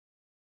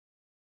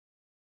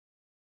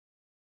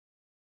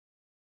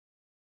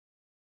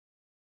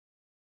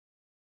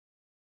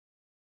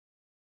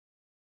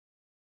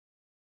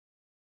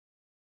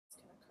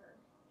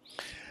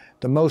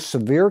The most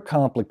severe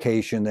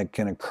complication that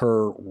can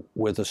occur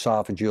with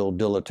esophageal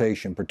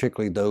dilatation,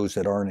 particularly those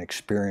that aren't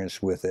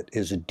experienced with it,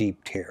 is a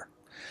deep tear.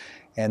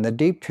 And the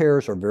deep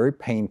tears are very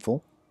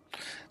painful.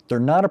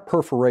 They're not a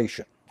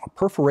perforation. A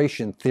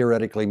perforation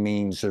theoretically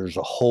means there's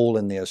a hole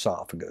in the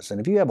esophagus. And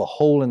if you have a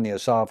hole in the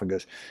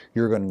esophagus,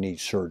 you're going to need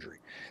surgery.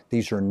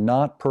 These are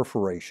not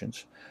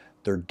perforations.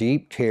 They're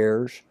deep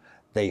tears.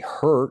 They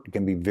hurt,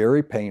 can be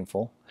very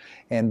painful.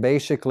 And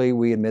basically,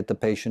 we admit the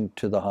patient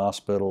to the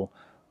hospital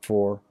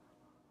for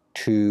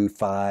 2,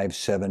 5,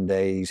 7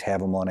 days, have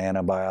them on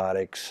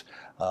antibiotics,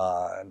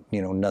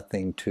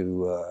 nothing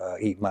to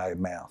eat my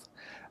mouth.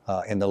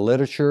 In the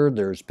literature,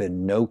 there's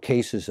been no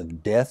cases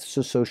of deaths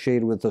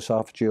associated with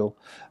esophageal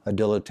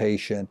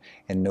dilatation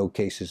and no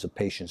cases of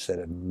patients that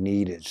have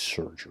needed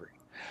surgery.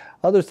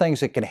 Other things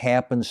that can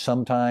happen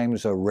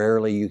sometimes,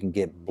 rarely you can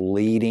get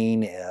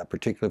bleeding,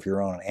 particularly if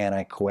you're on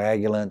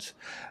anticoagulants,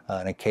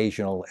 an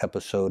occasional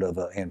episode of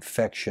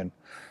infection.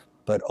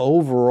 But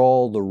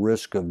overall, the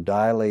risk of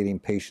dilating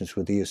patients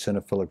with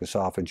eosinophilic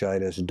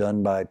esophagitis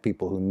done by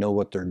people who know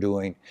what they're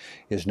doing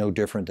is no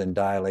different than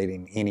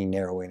dilating any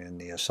narrowing in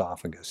the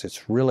esophagus.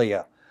 It's really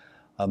a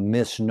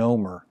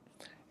misnomer,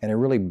 and it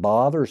really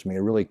bothers me, it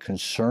really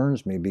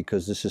concerns me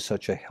because this is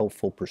such a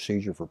helpful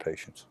procedure for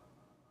patients.